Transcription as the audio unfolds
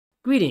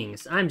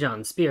Greetings, I'm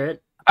John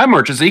Spirit. I'm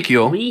March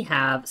Ezekiel. We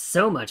have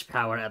so much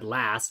power at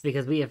last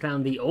because we have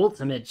found the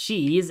ultimate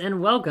cheese,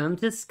 and welcome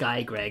to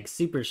SkyGreg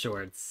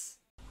Supershorts.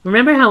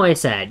 Remember how I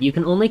said you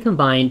can only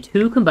combine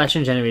 2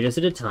 combustion generators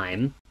at a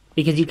time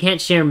because you can't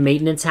share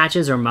maintenance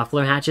hatches or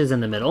muffler hatches in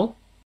the middle,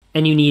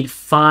 and you need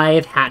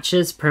 5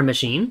 hatches per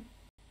machine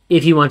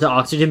if you want to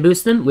oxygen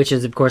boost them, which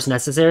is of course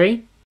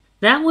necessary.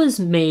 That was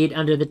made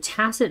under the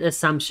tacit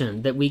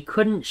assumption that we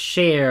couldn't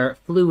share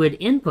fluid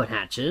input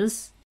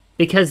hatches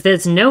because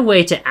there's no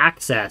way to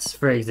access,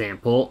 for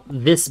example,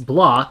 this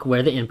block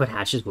where the input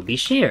hatches will be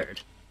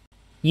shared.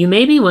 You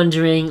may be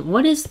wondering,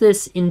 what is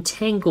this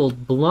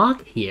entangled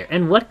block here,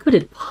 and what could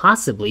it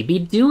possibly be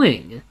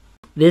doing?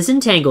 This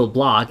entangled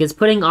block is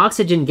putting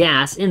oxygen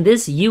gas in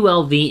this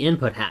ULV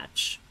input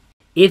hatch.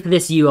 If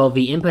this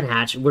ULV input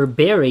hatch were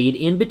buried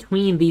in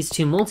between these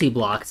 2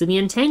 multi-blocks, then the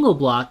entangled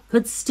block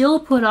could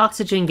still put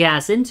oxygen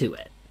gas into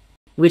it,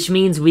 which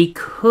means we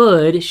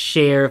could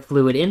share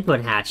fluid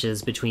input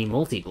hatches between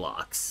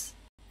multi-blocks,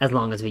 as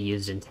long as we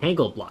used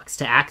entangled blocks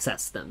to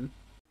access them.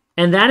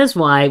 And that is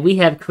why we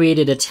have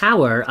created a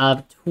tower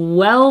of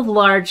 12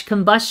 large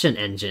combustion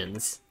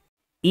engines,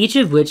 each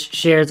of which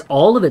shares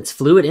all of its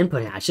fluid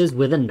input hatches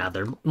with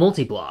another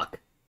multi-block.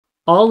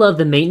 All of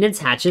the maintenance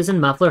hatches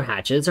and muffler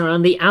hatches are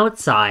on the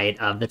outside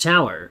of the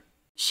tower.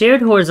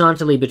 Shared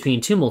horizontally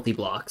between 2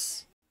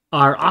 multi-blocks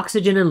are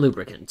oxygen and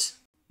lubricant,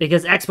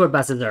 because export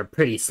buses are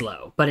pretty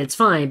slow, but it's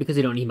fine because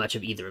we don't need much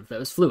of either of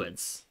those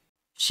fluids.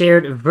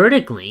 Shared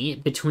vertically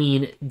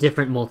between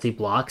different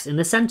multi-blocks in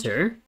the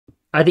center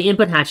are the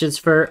input hatches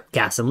for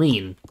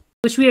gasoline,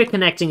 which we are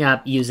connecting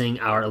up using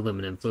our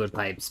aluminum fluid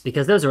pipes,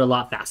 because those are a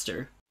lot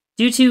faster.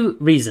 Due to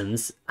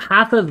reasons,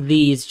 half of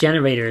these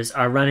generators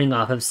are running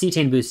off of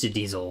cetane-boosted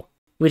diesel,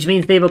 which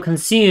means they will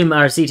consume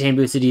our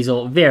cetane-boosted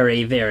diesel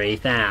very, very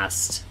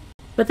fast.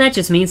 But that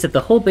just means that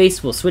the whole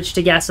base will switch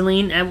to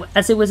gasoline,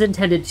 as it was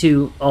intended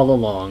to all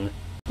along,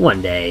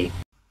 one day.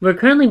 We're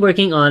currently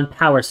working on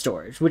power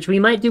storage, which we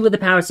might do with a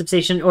power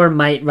substation, or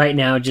might right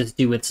now just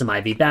do with some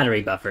IV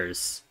battery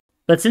buffers.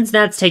 But since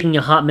that's taking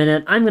a hot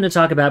minute, I'm going to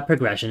talk about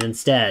progression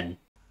instead.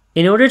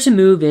 In order to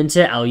move into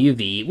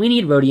LUV, we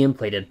need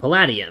rhodium-plated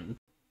palladium.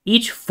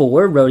 Each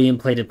 4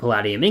 rhodium-plated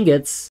palladium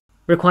ingots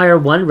require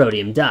 1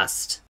 rhodium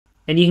dust,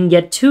 and you can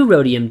get 2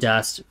 rhodium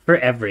dust for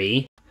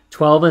every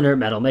 12 inert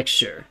metal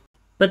mixture.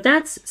 But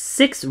that's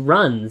 6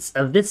 runs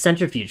of this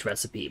centrifuge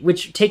recipe,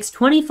 which takes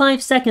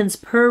 25 seconds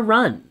per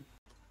run.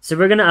 So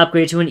we're going to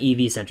upgrade to an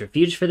EV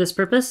centrifuge for this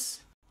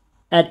purpose.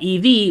 At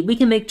EV, we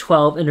can make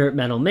 12 inert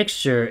metal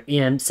mixture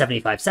in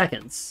 75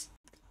 seconds.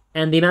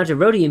 And the amount of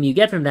rhodium you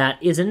get from that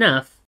is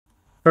enough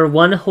for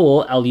 1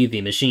 whole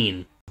LUV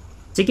machine.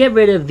 To get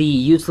rid of the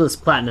useless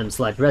platinum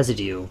sludge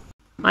residue,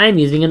 I am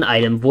using an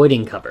item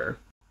voiding cover,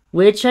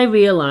 which I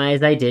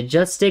realized I did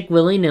just stick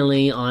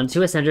willy-nilly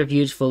onto a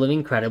centrifuge full of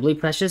incredibly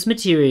precious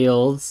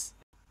materials,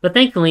 but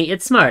thankfully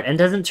it's smart and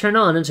doesn't turn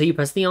on until you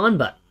press the on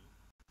button.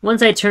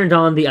 Once I turned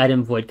on the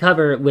item void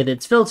cover with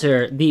its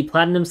filter, the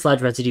platinum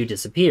sludge residue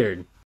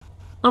disappeared.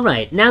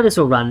 Alright, now this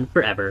will run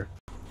forever.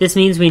 This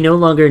means we no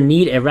longer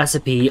need a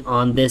recipe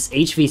on this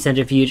HV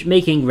centrifuge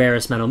making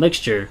rarest metal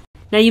mixture.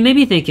 Now you may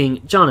be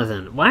thinking,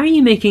 Jonathan, why are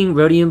you making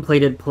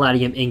rhodium-plated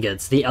palladium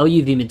ingots, the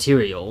LUV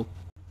material,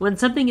 when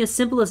something as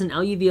simple as an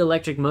LUV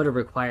electric motor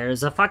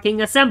requires a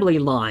fucking assembly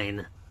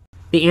line?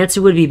 The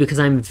answer would be because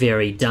I'm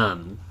very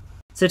dumb.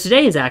 So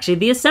today is actually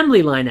the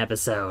assembly line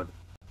episode.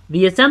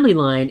 The assembly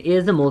line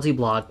is a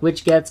multi-block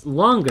which gets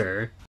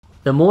longer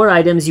the more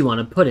items you want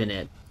to put in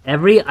it.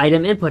 Every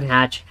item input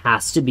hatch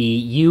has to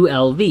be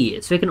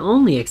ULV, so it can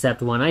only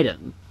accept 1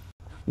 item.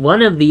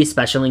 One of the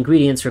special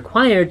ingredients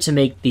required to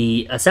make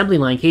the assembly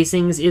line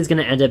casings is going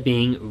to end up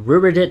being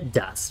ruridate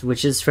dust,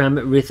 which is from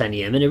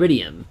ruthenium and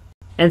iridium.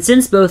 And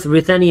since both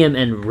ruthenium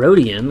and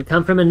rhodium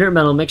come from inert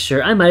metal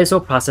mixture, I might as well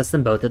process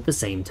them both at the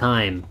same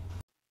time.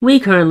 We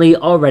currently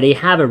already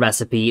have a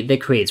recipe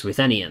that creates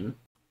ruthenium.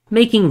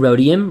 Making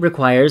rhodium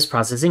requires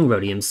processing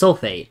rhodium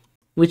sulfate,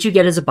 which you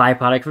get as a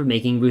byproduct of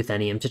making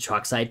ruthenium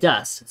tetroxide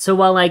dust. So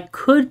while I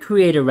could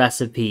create a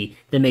recipe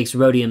that makes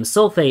rhodium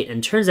sulfate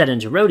and turns that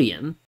into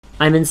rhodium,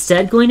 I'm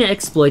instead going to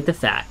exploit the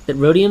fact that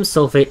rhodium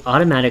sulfate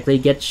automatically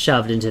gets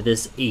shoved into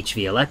this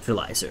HV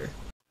electrolyzer.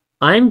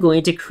 I'm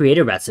going to create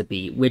a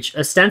recipe which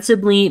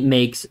ostensibly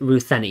makes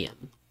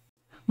ruthenium.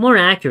 More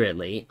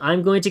accurately,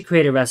 I'm going to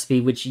create a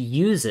recipe which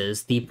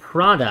uses the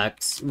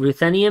products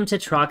ruthenium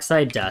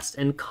tetroxide dust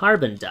and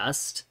carbon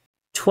dust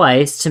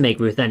twice to make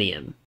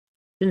ruthenium.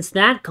 Since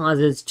that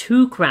causes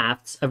 2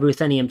 crafts of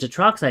ruthenium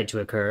tetroxide to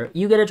occur,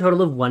 you get a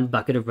total of 1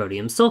 bucket of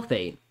rhodium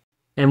sulfate.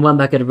 And 1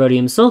 bucket of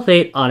rhodium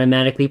sulfate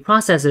automatically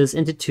processes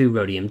into 2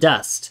 rhodium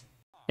dust.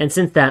 And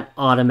since that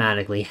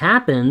automatically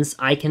happens,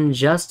 I can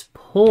just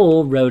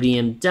pull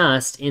rhodium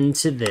dust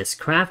into this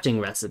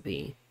crafting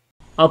recipe.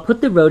 I'll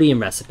put the rhodium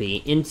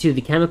recipe into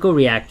the chemical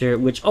reactor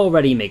which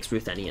already makes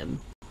ruthenium.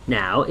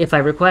 Now, if I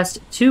request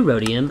 2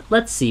 rhodium,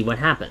 let's see what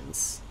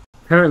happens.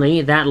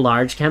 Currently, that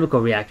large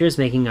chemical reactor is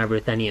making our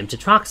ruthenium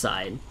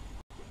tetroxide.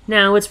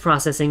 Now it's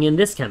processing in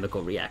this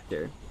chemical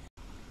reactor.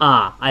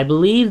 I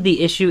believe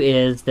the issue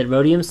is that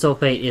rhodium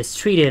sulfate is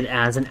treated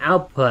as an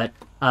output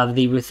of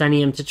the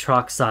ruthenium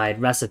tetroxide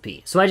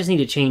recipe, so I just need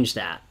to change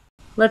that.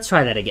 Let's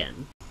try that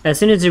again. As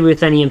soon as the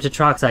ruthenium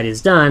tetroxide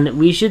is done,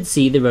 we should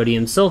see the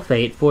rhodium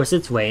sulfate force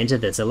its way into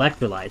this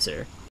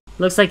electrolyzer.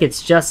 Looks like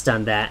it's just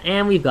done that,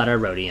 and we've got our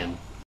rhodium.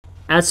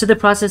 As to the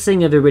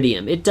processing of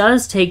iridium, it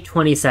does take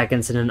 20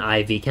 seconds in an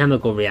IV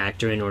chemical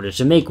reactor in order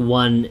to make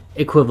one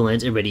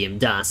equivalent iridium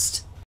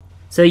dust.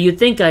 So you'd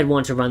think I'd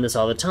want to run this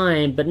all the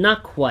time, but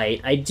not quite.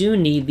 I do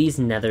need these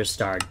nether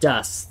star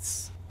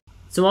dusts.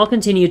 So I'll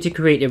continue to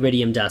create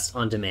iridium dust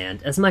on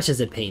demand, as much as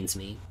it pains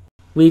me.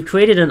 We've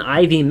created an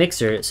IV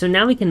mixer, so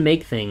now we can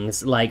make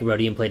things like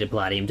rhodium-plated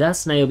palladium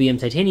dust, niobium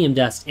titanium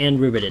dust, and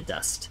rubidium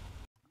dust.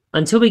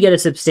 Until we get a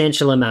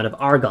substantial amount of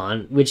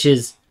argon, which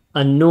is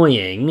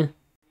annoying,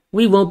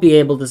 we won't be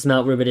able to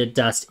smelt rubidium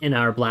dust in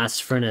our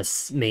blast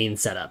furnace main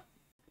setup.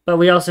 But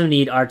we also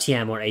need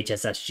RTM or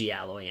HSSG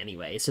alloy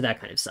anyway, so that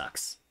kind of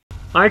sucks.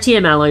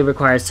 RTM alloy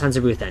requires tons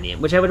of ruthenium,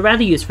 which I would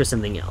rather use for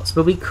something else,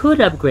 but we could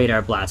upgrade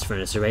our blast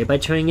furnace array by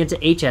turning it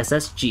into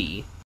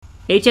HSSG.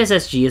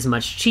 HSSG is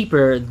much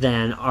cheaper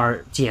than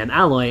RTM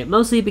alloy,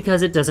 mostly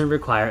because it doesn't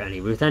require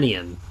any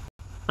ruthenium.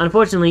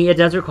 Unfortunately, it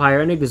does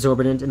require an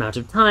exorbitant amount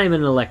of time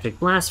in an electric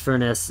blast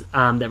furnace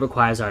that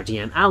requires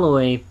RTM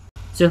alloy,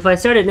 so if I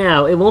start it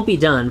now, it won't be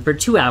done for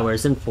 2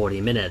 hours and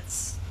 40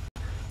 minutes.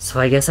 So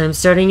I guess I'm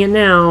starting it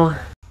now.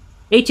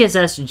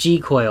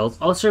 HSSG coils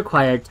also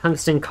require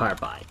tungsten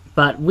carbide,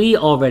 but we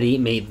already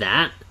made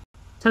that.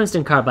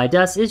 Tungsten carbide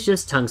dust is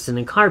just tungsten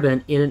and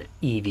carbon in an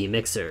EV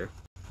mixer.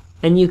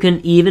 And you can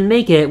even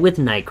make it with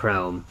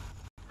nichrome.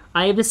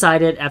 I have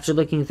decided, after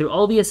looking through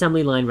all the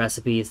assembly line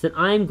recipes, that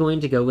I'm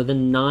going to go with a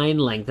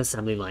 9-length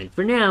assembly line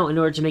for now in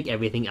order to make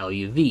everything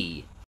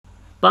LUV.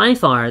 By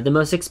far, the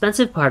most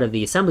expensive part of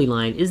the assembly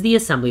line is the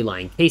assembly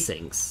line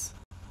casings.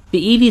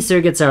 The EV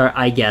circuits are,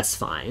 I guess,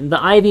 fine.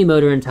 The IV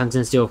motor and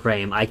tungsten steel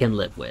frame I can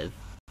live with.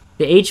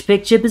 The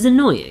HPIC chip is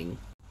annoying,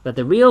 but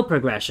the real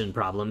progression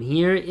problem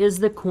here is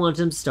the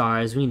quantum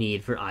stars we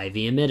need for IV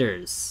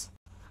emitters.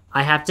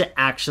 I have to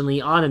actually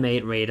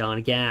automate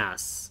radon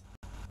gas.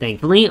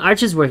 Thankfully,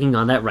 Arch is working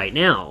on that right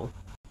now.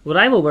 What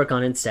I will work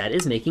on instead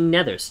is making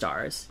nether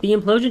stars. The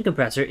implosion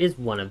compressor is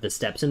one of the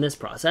steps in this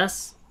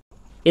process.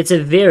 It's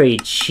a very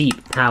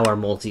cheap power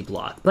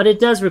multi-block, but it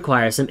does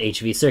require some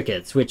HV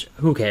circuits, which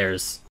who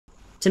cares?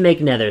 To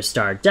make nether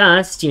star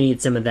dust, you need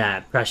some of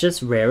that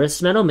precious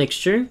rarest metal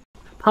mixture,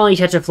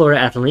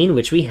 polytetrafluoroethylene,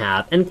 which we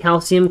have, and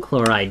calcium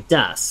chloride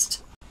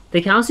dust.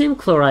 The calcium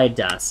chloride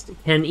dust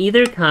can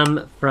either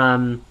come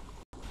from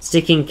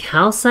sticking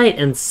calcite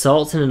and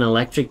salt in an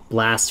electric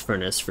blast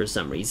furnace for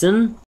some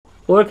reason,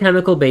 or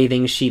chemical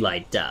bathing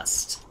scheelite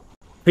dust.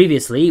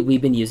 Previously,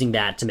 we've been using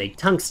that to make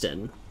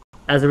tungsten.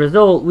 As a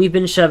result, we've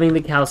been shoving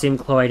the calcium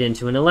chloride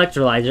into an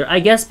electrolyzer, I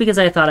guess because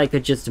I thought I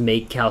could just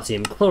make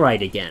calcium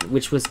chloride again,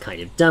 which was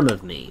kind of dumb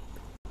of me.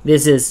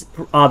 This is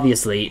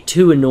obviously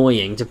too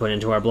annoying to put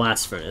into our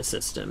blast furnace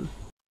system.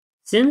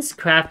 Since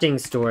crafting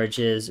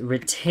storages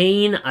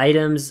retain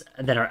items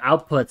that are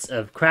outputs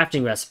of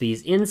crafting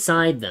recipes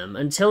inside them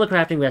until a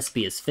crafting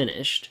recipe is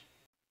finished,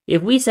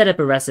 if we set up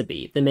a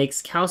recipe that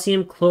makes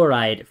calcium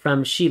chloride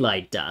from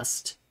scheelite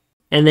dust,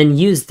 and then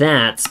use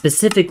that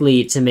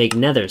specifically to make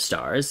nether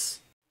stars,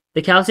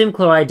 the calcium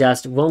chloride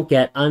dust won't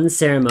get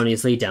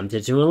unceremoniously dumped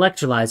into an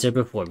electrolyzer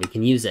before we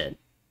can use it.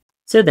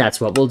 So that's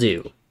what we'll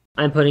do.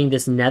 I'm putting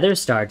this nether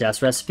star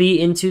dust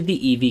recipe into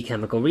the EV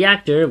chemical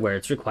reactor where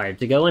it's required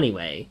to go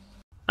anyway.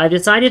 I've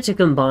decided to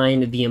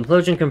combine the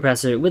implosion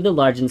compressor with the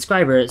large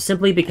inscriber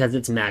simply because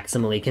it's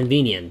maximally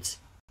convenient.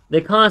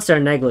 The costs are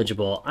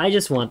negligible, I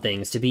just want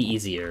things to be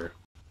easier.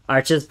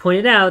 Arch has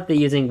pointed out that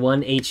using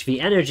one HV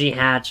energy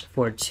hatch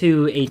for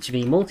 2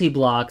 HV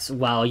multi-blocks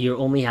while you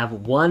only have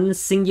one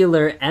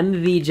singular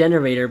MV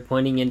generator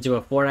pointing into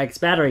a 4x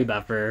battery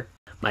buffer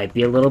might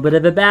be a little bit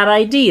of a bad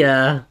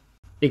idea,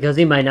 because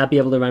we might not be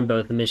able to run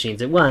both the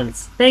machines at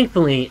once.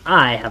 Thankfully,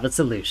 I have a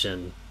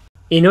solution.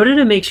 In order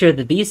to make sure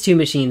that these two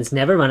machines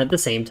never run at the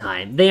same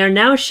time, they are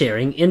now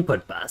sharing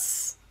input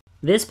bus.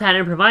 This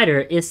pattern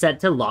provider is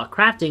set to lock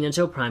crafting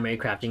until primary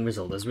crafting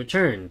result is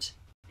returned.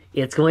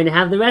 It's going to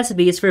have the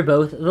recipes for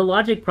both the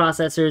logic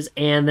processors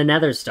and the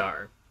nether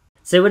star,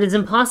 so it is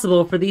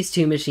impossible for these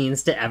two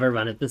machines to ever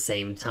run at the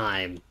same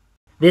time.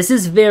 This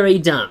is very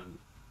dumb.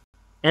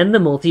 And the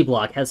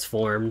multi-block has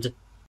formed.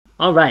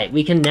 Alright,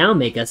 we can now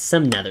make us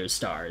some nether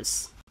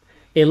stars.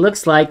 It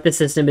looks like the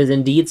system is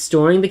indeed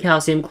storing the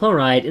calcium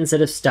chloride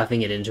instead of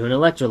stuffing it into an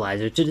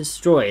electrolyzer to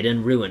destroy it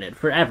and ruin it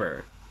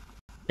forever.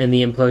 And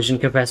the implosion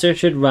compressor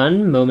should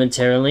run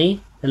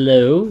momentarily.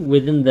 Hello,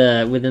 within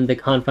the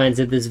confines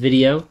of this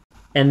video.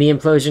 And the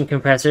implosion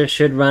compressor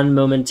should run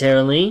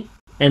momentarily.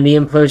 And the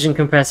implosion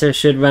compressor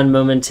should run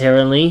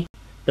momentarily.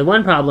 The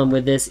one problem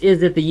with this is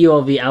that the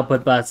ULV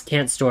output bus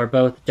can't store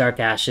both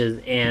dark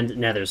ashes and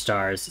nether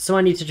stars, so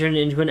I need to turn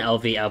it into an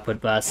LV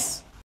output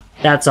bus.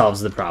 That solves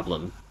the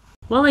problem.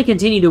 While I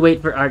continue to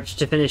wait for Arch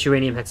to finish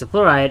uranium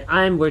hexafluoride,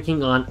 I'm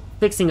working on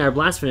fixing our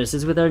blast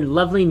furnaces with our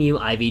lovely new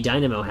IV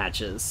dynamo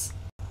hatches.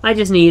 I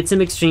just need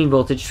some extreme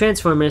voltage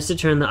transformers to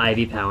turn the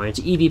IV power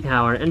into EV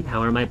power and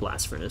power my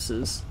blast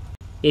furnaces.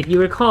 If you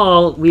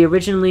recall, we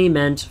originally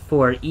meant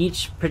for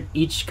each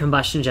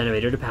combustion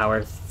generator to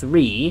power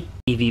 3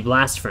 EV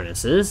blast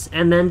furnaces,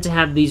 and then to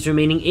have these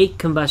remaining 8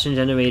 combustion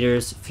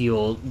generators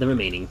fuel the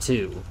remaining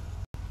 2.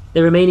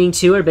 The remaining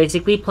 2 are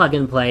basically plug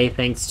and play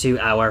thanks to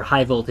our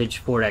high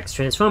voltage 4x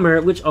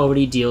transformer, which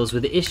already deals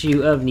with the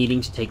issue of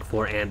needing to take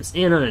 4 amps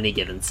in on any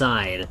given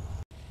side.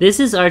 This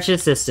is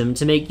Arch's system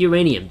to make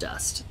uranium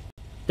dust.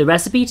 The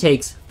recipe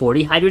takes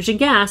 40 hydrogen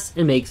gas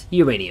and makes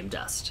uranium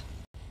dust.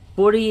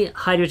 40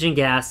 hydrogen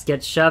gas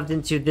gets shoved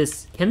into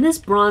this. Can this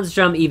bronze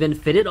drum even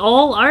fit it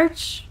all,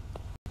 Arch?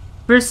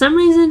 For some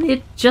reason,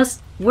 it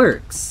just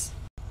works.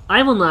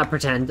 I will not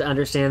pretend to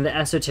understand the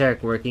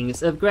esoteric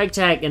workings of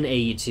GregTech and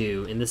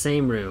AE2 in the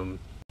same room.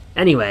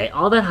 Anyway,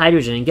 all that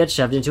hydrogen gets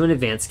shoved into an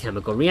advanced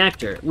chemical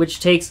reactor, which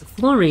takes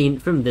fluorine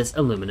from this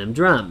aluminum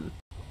drum.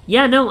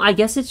 Yeah, no, I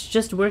guess it's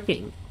just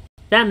working.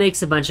 That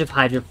makes a bunch of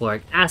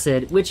hydrofluoric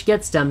acid, which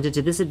gets dumped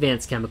into this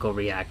advanced chemical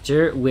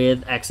reactor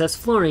with excess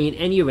fluorine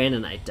and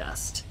uraninite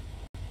dust.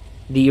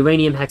 The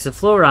uranium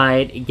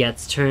hexafluoride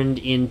gets turned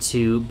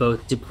into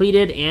both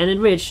depleted and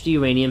enriched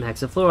uranium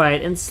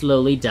hexafluoride and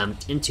slowly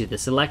dumped into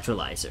this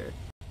electrolyzer.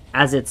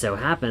 As it so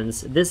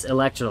happens, this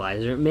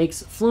electrolyzer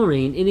makes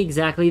fluorine in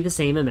exactly the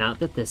same amount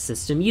that this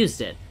system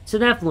used it, so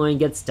that fluorine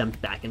gets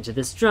dumped back into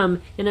this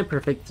drum in a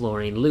perfect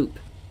fluorine loop.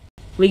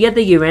 We get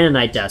the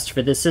uraninite dust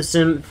for this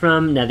system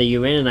from nether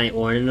uraninite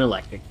ore in an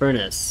electric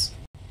furnace.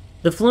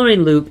 The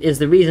fluorine loop is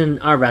the reason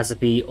our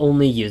recipe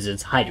only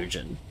uses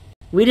hydrogen.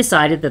 We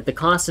decided that the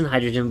cost in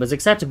hydrogen was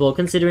acceptable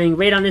considering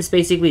radon is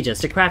basically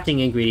just a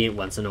crafting ingredient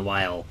once in a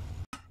while.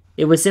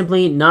 It was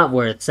simply not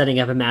worth setting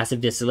up a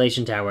massive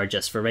distillation tower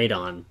just for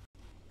radon.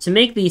 To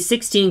make the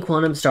 16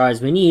 quantum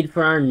stars we need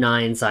for our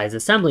 9 size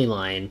assembly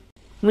line,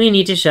 we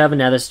need to shove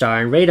another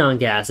star and radon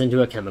gas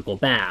into a chemical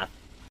bath.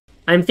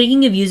 I'm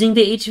thinking of using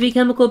the HV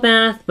chemical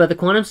bath, but the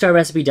quantum star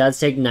recipe does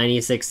take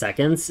 96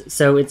 seconds,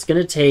 so it's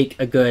gonna take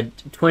a good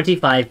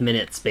 25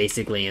 minutes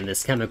basically in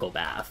this chemical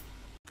bath.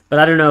 But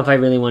I don't know if I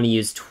really want to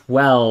use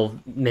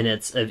 12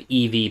 minutes of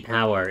EV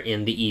power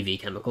in the EV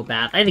chemical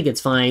bath. I think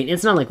it's fine.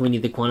 It's not like we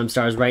need the quantum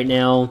stars right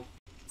now.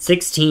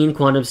 16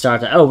 quantum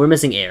stars. Oh, we're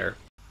missing air.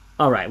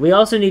 Alright, we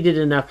also needed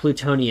enough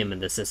plutonium in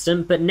the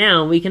system, but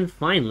now we can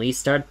finally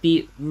start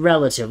the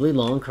relatively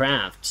long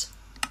craft.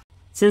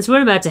 Since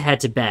we're about to head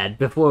to bed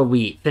before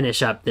we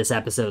finish up this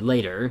episode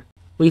later,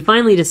 we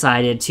finally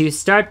decided to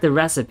start the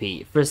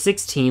recipe for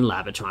 16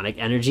 Labatronic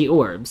energy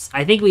orbs.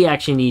 I think we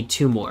actually need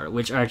 2 more,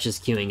 which Arch is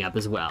queuing up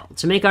as well,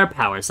 to make our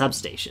power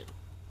substation.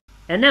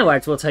 And now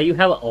Arch will tell you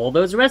how all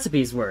those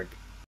recipes work.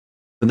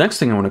 The next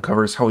thing I want to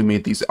cover is how we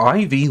made these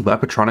IV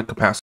Labatronic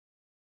capacitors.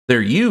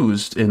 They're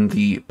used in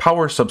the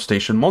power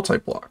substation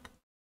multi-block.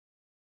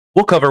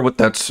 We'll cover what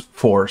that's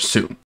for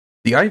soon.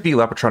 The IV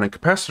Labatronic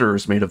capacitor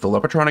is made of the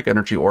Labatronic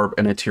energy orb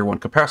and a tier 1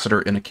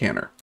 capacitor in a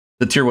canner.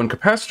 The tier 1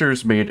 capacitor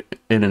is made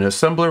in an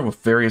assembler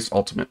with various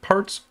ultimate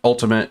parts.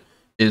 Ultimate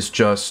is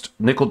just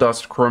nickel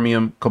dust,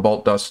 chromium,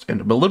 cobalt dust,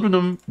 and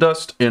molybdenum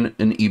dust in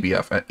an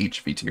EBF at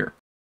HV tier.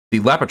 The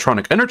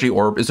Labatronic energy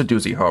orb is a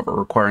doozy, however,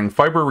 requiring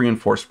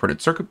fiber-reinforced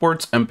printed circuit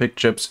boards, MPIC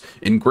chips,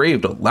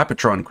 engraved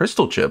Lapitron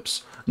crystal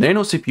chips,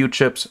 nano CPU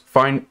chips,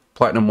 fine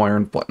platinum wire,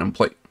 and platinum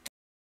plate.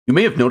 You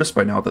may have noticed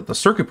by now that the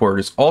circuit board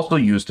is also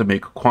used to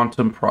make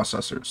quantum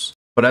processors.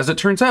 But as it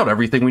turns out,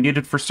 everything we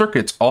needed for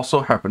circuits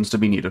also happens to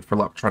be needed for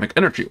Labatronic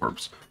energy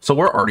orbs, so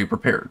we're already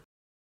prepared.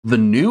 The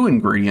new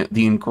ingredient,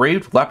 the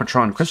engraved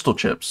Lapitron crystal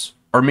chips,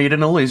 are made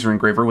in a laser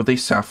engraver with a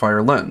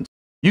sapphire lens.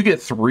 You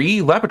get 3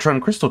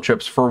 Lapitron crystal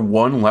chips for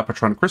 1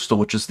 Lapitron crystal,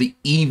 which is the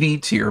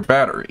EV tier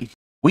battery.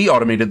 We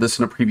automated this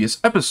in a previous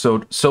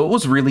episode, so it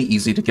was really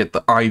easy to get the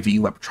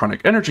IV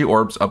Labatronic energy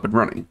orbs up and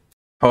running.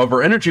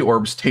 However, energy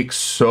orbs take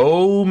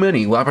so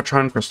many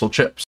Lapitron crystal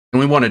chips, and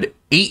we wanted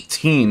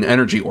 18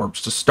 energy orbs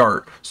to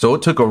start, so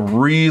it took a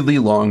really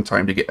long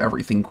time to get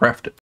everything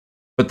crafted.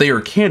 But they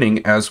are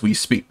canning as we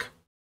speak.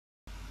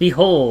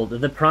 Behold,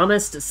 the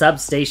promised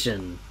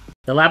substation.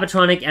 The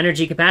Labatronic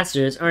energy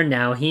capacitors are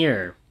now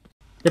here.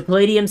 The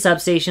palladium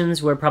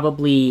substations were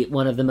probably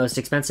one of the most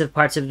expensive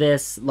parts of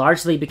this,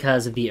 largely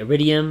because of the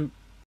iridium.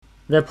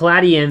 The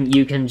palladium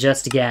you can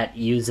just get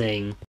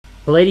using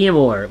palladium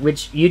ore,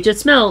 which you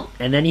just melt,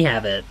 and then you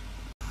have it.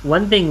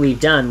 One thing we've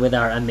done with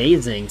our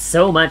amazing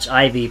so much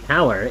IV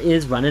power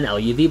is run an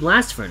LUV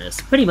blast furnace,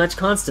 pretty much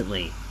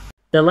constantly.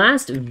 The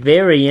last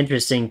very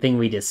interesting thing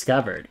we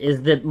discovered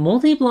is that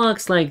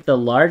multi-blocks like the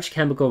large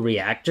chemical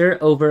reactor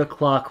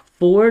overclock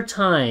 4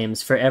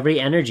 times for every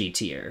energy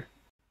tier.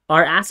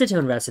 Our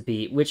acetone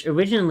recipe, which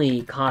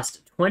originally cost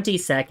 20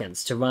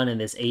 seconds to run in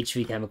this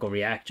HV chemical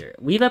reactor,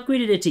 we've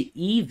upgraded it to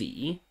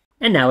EV,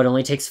 and now it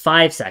only takes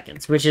 5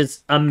 seconds, which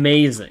is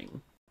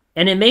amazing.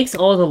 And it makes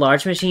all the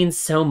large machines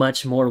so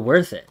much more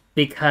worth it,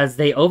 because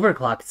they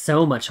overclock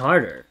so much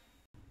harder.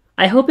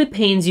 I hope it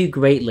pains you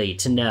greatly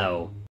to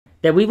know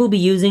that we will be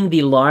using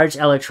the large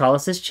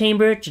electrolysis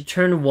chamber to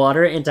turn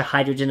water into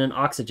hydrogen and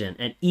oxygen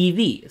at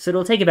EV, so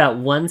it'll take about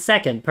 1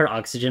 second per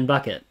oxygen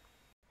bucket.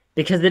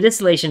 because the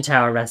distillation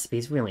tower recipe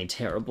is really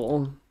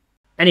terrible.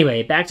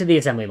 Anyway, back to the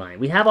assembly line.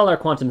 We have all our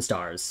quantum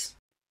stars.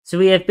 So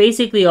we have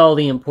basically all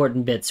the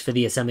important bits for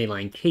the assembly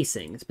line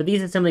casings, but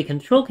these assembly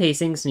control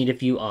casings need a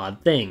few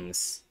odd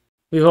things.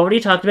 We've already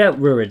talked about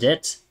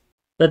Ruridit,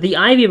 but the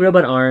IV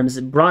robot arms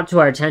brought to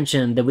our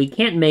attention that we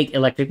can't make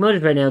electric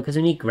motors right now because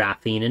we need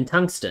graphene and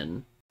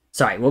tungsten.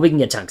 Sorry, well we can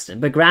get tungsten,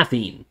 but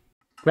graphene.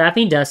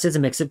 Graphene dust is a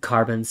mix of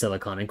carbon,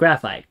 silicon, and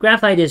graphite.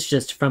 Graphite is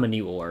just from a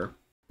new ore.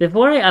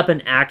 Before I up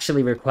and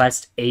actually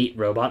request 8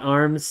 robot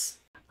arms,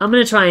 I'm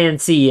going to try and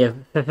see if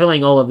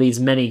fulfilling all of these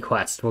many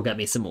quests will get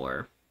me some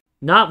more.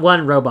 Not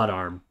 1 robot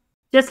arm.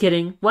 Just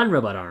kidding, 1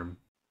 robot arm.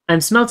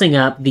 I'm smelting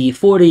up the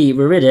 40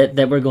 ruridit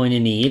that we're going to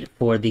need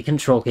for the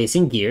control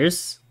casing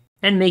gears,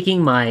 and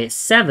making my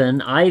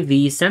 7 IV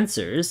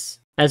sensors,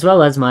 as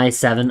well as my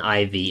 7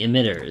 IV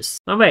emitters.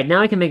 Alright,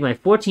 now I can make my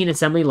 14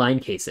 assembly line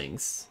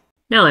casings.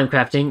 Now I'm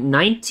crafting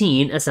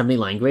 19 assembly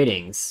line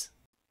gratings,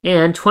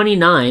 and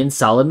 29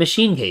 solid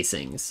machine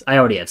casings. I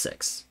already have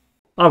 6.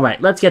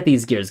 Alright, let's get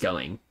these gears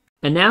going.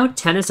 And now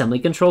 10 assembly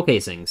control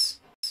casings.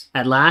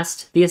 At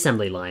last, the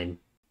assembly line.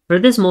 For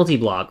this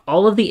multi-block,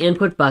 all of the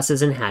input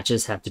buses and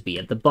hatches have to be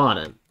at the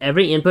bottom.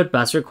 Every input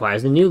bus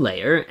requires a new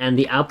layer, and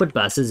the output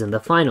bus is in the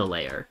final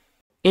layer.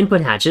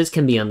 Input hatches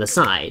can be on the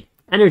side.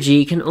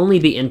 Energy can only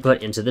be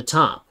input into the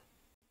top.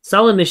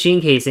 Solid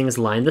machine casings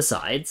line the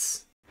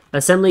sides.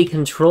 Assembly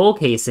control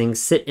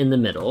casings sit in the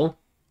middle.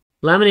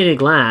 Laminated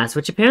glass,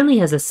 which apparently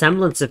has a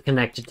semblance of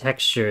connected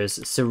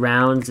textures,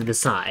 surrounds the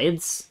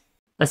sides.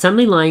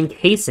 Assembly line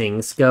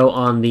casings go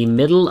on the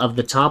middle of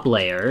the top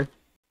layer,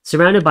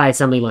 surrounded by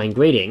assembly line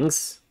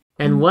gratings,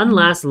 and one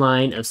last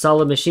line of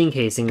solid machine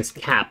casings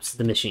caps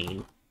the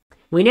machine.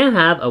 We now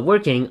have a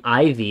working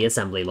IV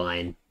assembly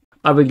line.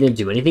 Are we going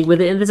to do anything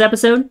with it in this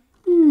episode?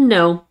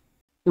 No.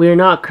 We're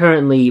not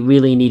currently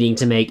really needing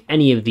to make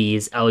any of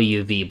these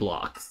LUV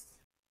blocks,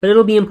 but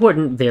it'll be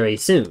important very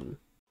soon.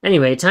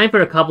 Anyway, time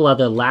for a couple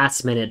other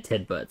last-minute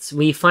tidbits.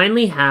 We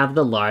finally have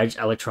the large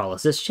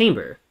electrolysis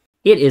chamber.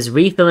 It is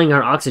refilling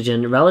our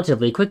oxygen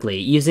relatively quickly,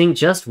 using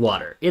just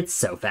water. It's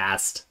so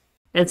fast.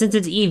 And since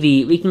it's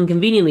EV, we can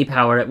conveniently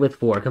power it with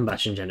 4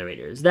 combustion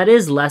generators. That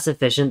is less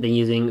efficient than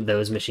using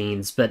those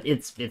machines, but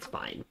it's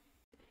fine.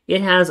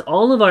 It has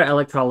all of our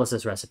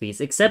electrolysis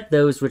recipes except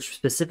those which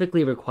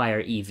specifically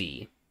require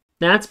EV.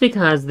 That's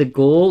because the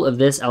goal of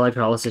this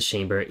electrolysis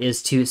chamber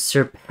is to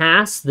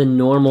surpass the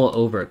normal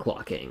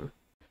overclocking.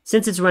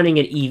 Since it's running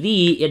at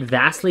EV, it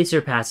vastly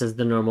surpasses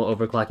the normal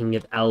overclocking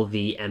of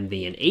LV,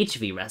 MV, and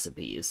HV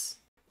recipes.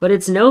 But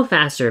it's no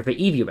faster for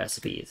EV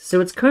recipes,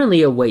 so it's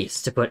currently a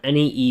waste to put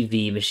any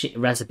EV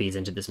recipes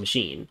into this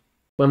machine.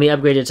 When we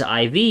upgrade it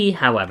to IV,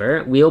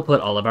 however, we'll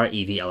put all of our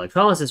EV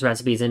electrolysis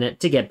recipes in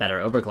it to get better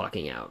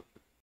overclocking out.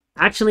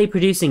 Actually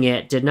producing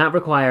it did not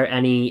require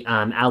any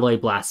alloy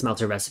blast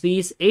smelter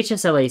recipes.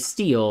 HSLA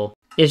steel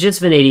is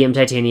just vanadium,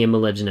 titanium,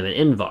 molybdenum,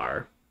 and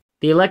Invar.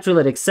 The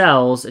electrolytic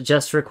cells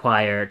just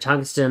require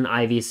tungsten,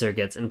 IV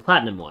circuits, and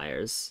platinum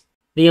wires.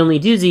 The only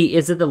doozy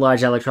is that the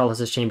large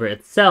electrolysis chamber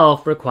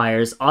itself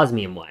requires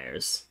osmium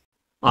wires.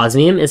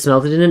 Osmium is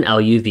smelted in an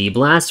LUV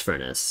blast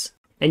furnace,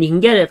 and you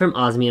can get it from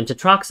osmium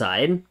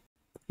tetroxide,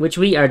 which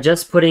we are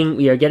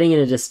getting in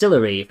a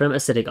distillery from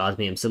acidic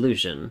osmium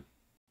solution,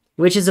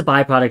 which is a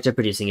byproduct of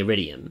producing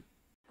iridium.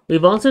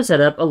 We've also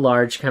set up a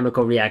large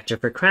chemical reactor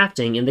for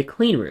crafting in the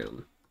clean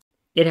room.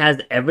 It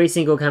has every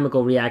single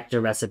chemical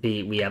reactor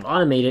recipe we have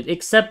automated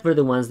except for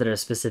the ones that are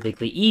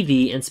specifically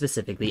EV and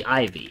specifically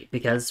IV,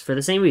 because for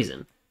the same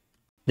reason.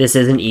 This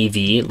is an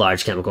EV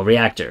large chemical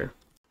reactor.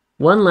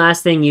 One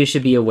last thing you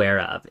should be aware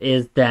of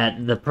is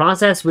that the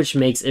process which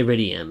makes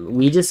iridium,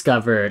 we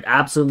discovered,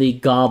 absolutely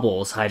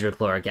gobbles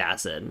hydrochloric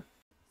acid.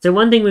 So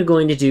one thing we're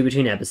going to do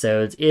between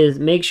episodes is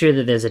make sure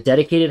that there's a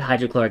dedicated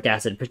hydrochloric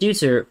acid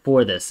producer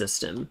for this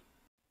system.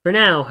 For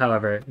now,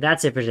 however,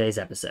 that's it for today's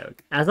episode.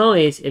 As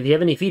always, if you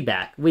have any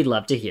feedback, we'd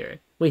love to hear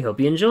it. We hope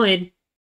you enjoyed!